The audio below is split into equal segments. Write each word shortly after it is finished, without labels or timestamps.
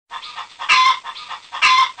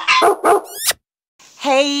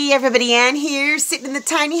Hey everybody, Ann here, sitting in the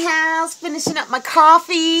tiny house, finishing up my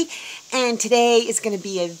coffee, and today is going to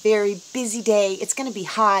be a very busy day. It's going to be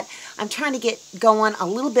hot. I'm trying to get going a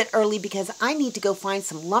little bit early because I need to go find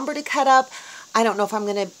some lumber to cut up. I don't know if I'm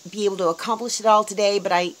going to be able to accomplish it all today,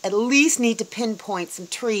 but I at least need to pinpoint some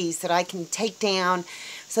trees that I can take down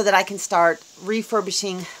so that I can start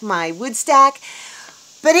refurbishing my wood stack.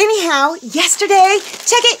 But anyhow, yesterday,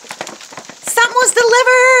 check it, something was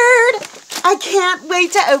delivered. I can't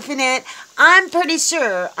wait to open it. I'm pretty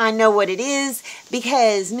sure I know what it is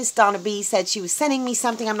because Miss Donna B said she was sending me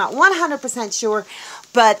something. I'm not 100% sure,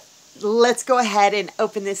 but let's go ahead and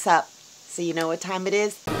open this up so you know what time it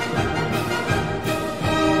is.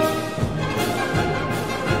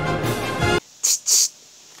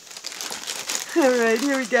 All right,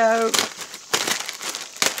 here we go.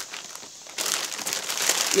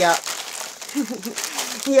 Yep.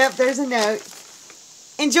 Yep, there's a note.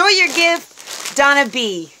 Enjoy your gift, Donna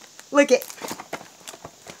B. Look at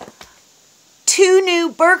 2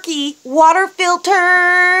 new Berkey water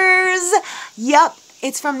filters. Yep,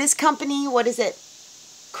 it's from this company. What is it?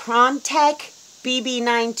 Crontech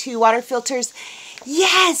BB92 water filters.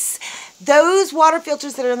 Yes, those water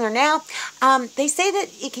filters that are in there now, they say that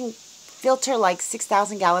it can filter like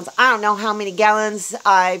 6,000 gallons. I don't know how many gallons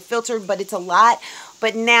I filtered, but it's a lot.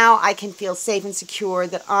 But now I can feel safe and secure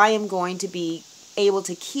that I am going to be able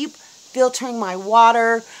to keep filtering my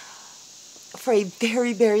water for a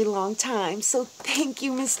very, very long time. So thank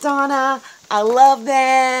you, Miss Donna. I love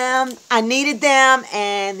them. I needed them,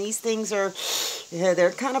 and these things are,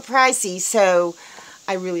 they're kind of pricey, so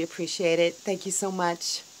I really appreciate it. Thank you so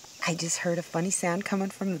much. I just heard a funny sound coming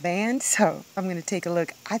from the van, so I'm going to take a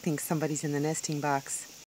look. I think somebody's in the nesting box.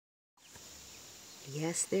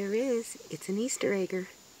 Yes, there is. It's an Easter egger.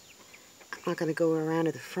 I'm not going to go around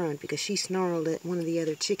to the front because she snarled at one of the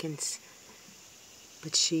other chickens.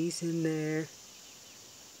 But she's in there.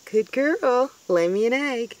 Good girl. Lay me an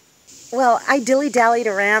egg. Well, I dilly-dallied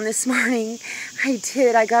around this morning. I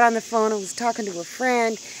did. I got on the phone and was talking to a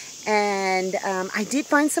friend. And I did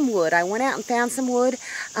find some wood. I went out and found some wood.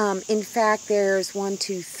 In fact, there's 1,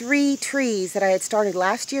 2, 3 trees that I had started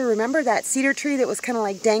last year. Remember that cedar tree that was kind of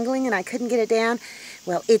like dangling and I couldn't get it down?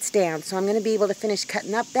 Well, it's down, so I'm going to be able to finish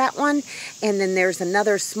cutting up that one. And then there's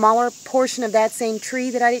another smaller portion of that same tree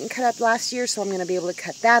that I didn't cut up last year, so I'm going to be able to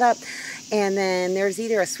cut that up. And then there's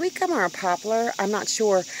either a sweet gum or a poplar, I'm not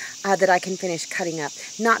sure, that I can finish cutting up.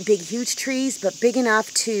 Not big, huge trees, but big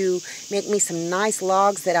enough to make me some nice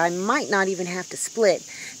logs that I might not even have to split,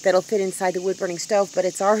 that'll fit inside the wood-burning stove, but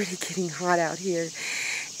it's already getting hot out here.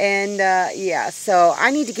 And yeah, so I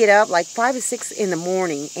need to get up like 5 or 6 in the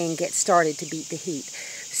morning and get started to beat the heat.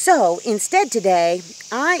 So instead today,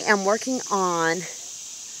 I am working on,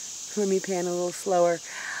 let me pan a little slower,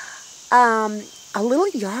 a little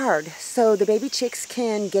yard so the baby chicks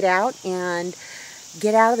can get out and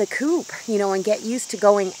get out of the coop, you know, and get used to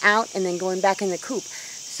going out and then going back in the coop.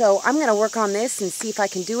 So I'm going to work on this and see if I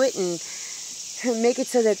can do it and make it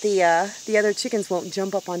so that the other chickens won't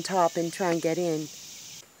jump up on top and try and get in.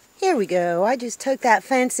 Here we go. I just took that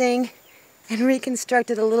fencing and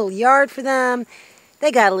reconstructed a little yard for them.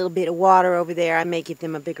 They got a little bit of water over there. I may give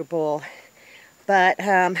them a bigger bowl. But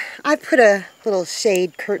I put a little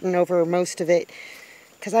shade curtain over most of it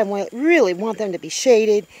because I really want them to be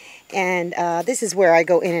shaded. And this is where I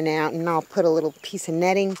go in and out, and I'll put a little piece of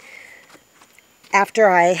netting after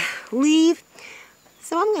I leave.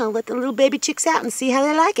 So I'm going to let the little baby chicks out and see how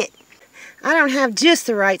they like it. I don't have just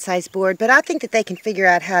the right size board, but I think that they can figure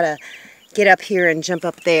out how to get up here and jump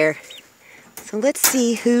up there. So let's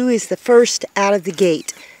see who is the first out of the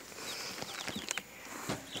gate.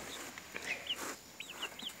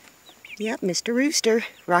 Yep, Mr. Rooster,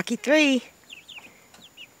 Rocky 3.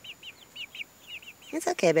 It's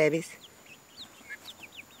okay, babies.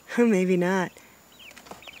 Maybe not.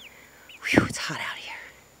 Whew, it's hot out here.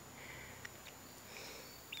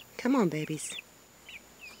 Come on, babies.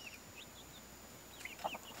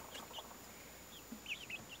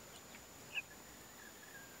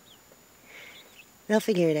 They'll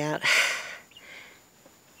figure it out.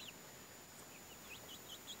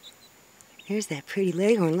 There's that pretty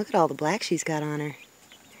leghorn. Look at all the black she's got on her.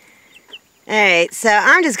 Alright, so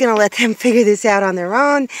I'm just going to let them figure this out on their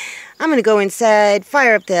own. I'm going to go inside,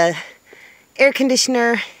 fire up the air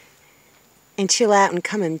conditioner, and chill out and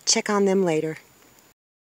come and check on them later.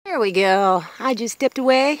 There we go. I just stepped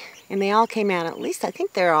away, and they all came out. At least I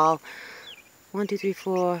think they're all 1, 2, 3,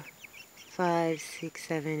 4, 5, 6,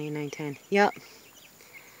 7, 8, 9, 10. Yep.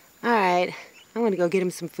 Alright, I'm going to go get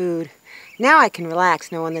them some food. Now I can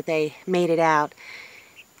relax knowing that they made it out.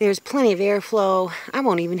 There's plenty of airflow. I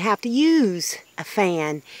won't even have to use a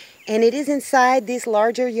fan. And it is inside this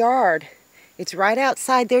larger yard. It's right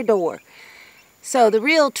outside their door. So the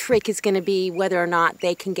real trick is going to be whether or not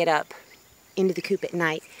they can get up into the coop at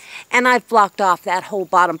night. And I've blocked off that whole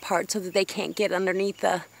bottom part so that they can't get underneath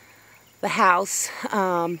the house,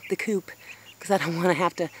 the coop, because I don't want to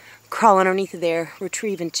have to crawl underneath of there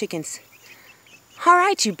retrieving chickens. All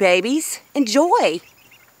right, you babies, enjoy.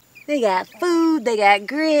 They got food, they got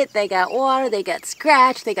grit, they got water, they got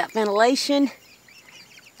scratch, they got ventilation.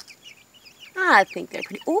 I think they're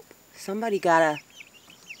pretty... Oop, somebody got a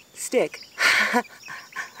stick.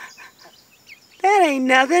 That ain't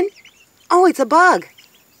nothing. Oh, it's a bug.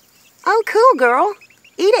 Oh, cool, girl.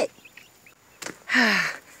 Eat it.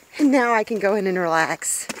 And now I can go in and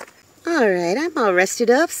relax. All right, I'm all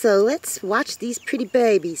rested up, so let's watch these pretty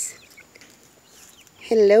babies.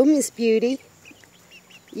 Hello, Miss Beauty.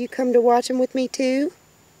 You come to watch them with me, too?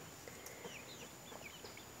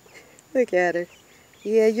 Look at her.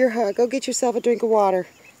 Yeah, you're hot. Go get yourself a drink of water.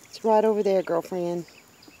 It's right over there, girlfriend.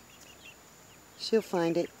 She'll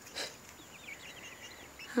find it.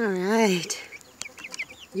 All right.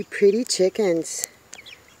 You pretty chickens.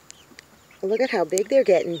 Look at how big they're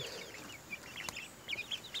getting.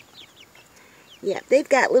 Yeah, they've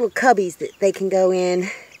got little cubbies that they can go in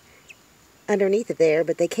underneath of there,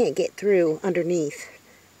 but they can't get through underneath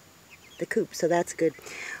the coop, so that's good.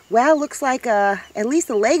 Well, looks like at least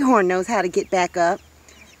the leghorn knows how to get back up,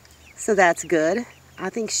 so that's good.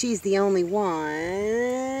 I think she's the only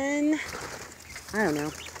one. I don't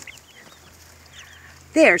know.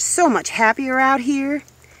 They're so much happier out here.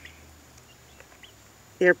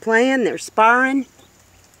 They're playing, they're sparring,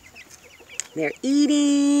 they're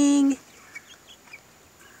eating.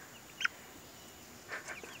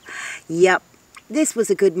 Yep, this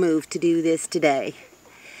was a good move to do this today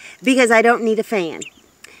because I don't need a fan.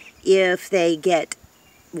 If they get,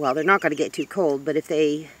 well, they're not going to get too cold, but if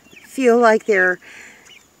they feel like they're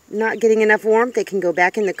not getting enough warmth, they can go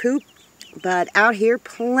back in the coop. But out here,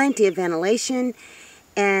 plenty of ventilation,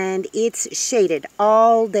 and it's shaded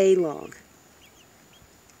all day long.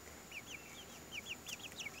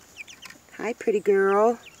 Hi, pretty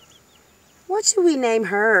girl. What should we name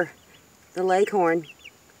her? The leghorn.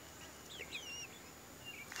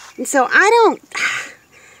 And so I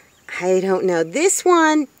don't know. This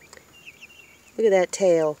one, look at that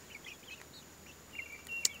tail.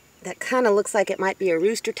 That kind of looks like it might be a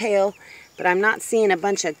rooster tail, but I'm not seeing a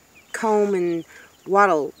bunch of comb and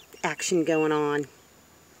wattle action going on.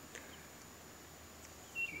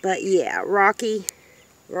 But yeah, Rocky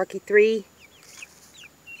 3,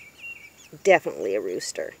 definitely a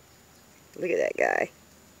rooster. Look at that guy.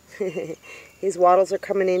 His wattles are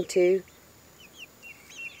coming in too.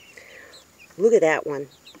 Look at that one.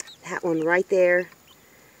 That one right there.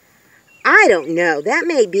 I don't know. That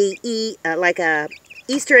may be like a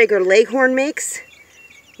Easter egg or leghorn mix.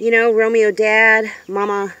 You know, Romeo Dad,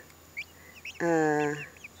 Mama.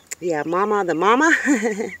 Yeah, Mama the Mama.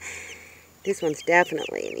 This one's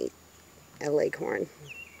definitely a leghorn.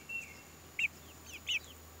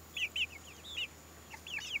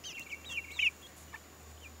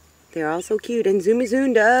 They're all so cute, and Zoomy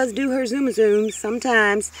Zoom does do her Zoomy Zooms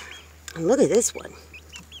sometimes. And look at this one.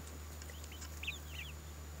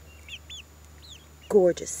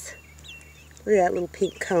 Gorgeous. Look at that little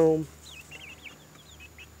pink comb.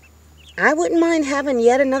 I wouldn't mind having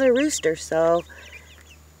yet another rooster, so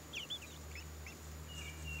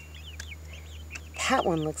that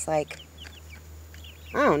one looks like,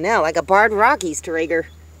 I don't know, like a barred rock Easter egger.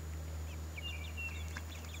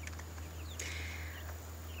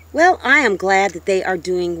 Well, I am glad that they are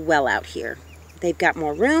doing well out here. They've got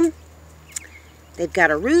more room. They've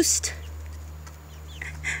got a roost.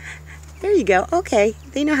 There you go. Okay,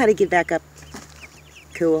 they know how to get back up.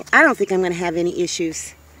 Cool. I don't think I'm going to have any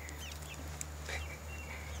issues.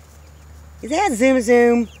 Is that Zoom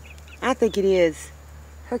Zoom? I think it is.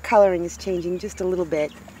 Her coloring is changing just a little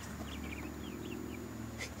bit.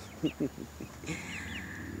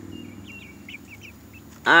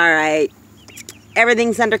 All right.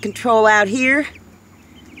 Everything's under control out here.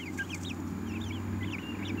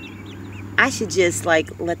 I should just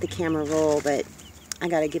like let the camera roll, but I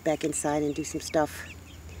gotta get back inside and do some stuff.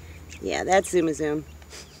 Yeah, that's Zoom Zoom.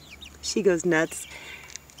 She goes nuts.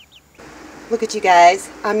 Look at you guys.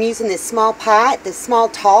 I'm using this small pot, this small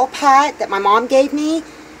tall pot that my mom gave me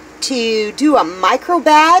to do a micro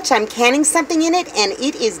batch. I'm canning something in it and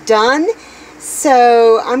it is done.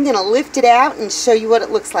 So I'm gonna lift it out and show you what it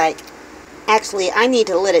looks like. Actually, I need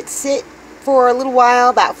to let it sit for a little while,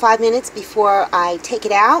 about 5 minutes before I take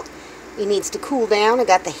it out. It needs to cool down. I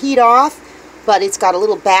got the heat off. but it's got a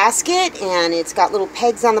little basket and it's got little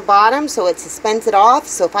pegs on the bottom so it suspends it off.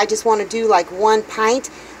 So if I just want to do like 1 pint,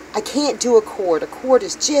 I can't do a quart. A quart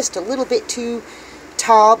is just a little bit too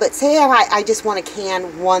tall, but say I just want to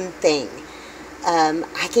can one thing.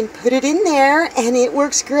 I can put it in there and it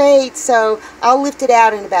works great. So I'll lift it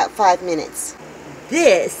out in about 5 minutes.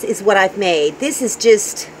 This is what I've made. This is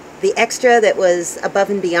just the extra that was above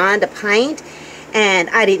and beyond a pint, and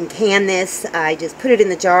I didn't can this. I just put it in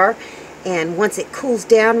the jar, and once it cools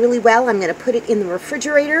down really well, I'm going to put it in the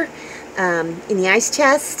refrigerator in the ice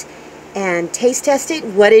chest and taste test it.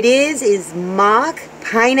 What it is mock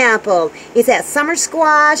pineapple. It's that summer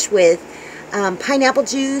squash with pineapple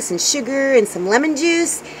juice and sugar and some lemon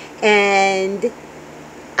juice, and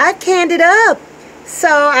I canned it up. So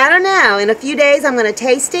I don't know, in a few days I'm going to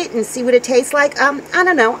taste it and see what it tastes like. I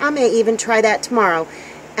don't know, I may even try that tomorrow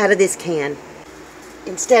out of this can.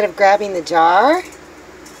 Instead of grabbing the jar,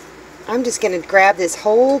 I'm just going to grab this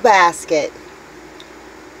whole basket.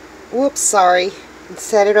 Whoops, sorry, and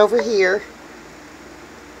set it over here.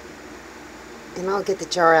 And I'll get the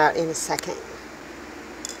jar out in a second.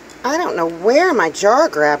 I don't know where my jar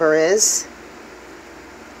grabber is.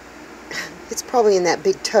 It's probably in that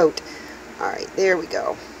big tote. Alright, there we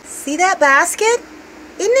go. See that basket?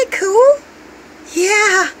 Isn't it cool?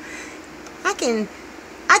 Yeah. I can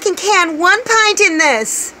can 1 pint in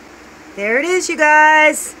this. There it is, you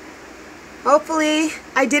guys. Hopefully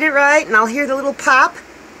I did it right and I'll hear the little pop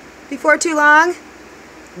before too long.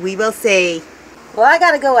 We will see. Well, I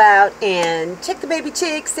gotta go out and check the baby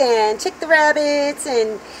chicks and check the rabbits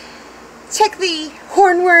and check the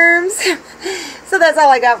hornworms. So that's all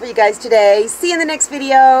I got for you guys today. See you in the next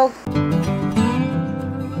video.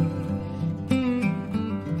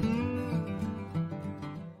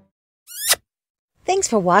 Thanks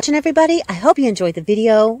for watching, everybody. I hope you enjoyed the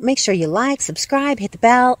video. Make sure you like, subscribe, hit the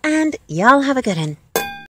bell, and y'all have a good one.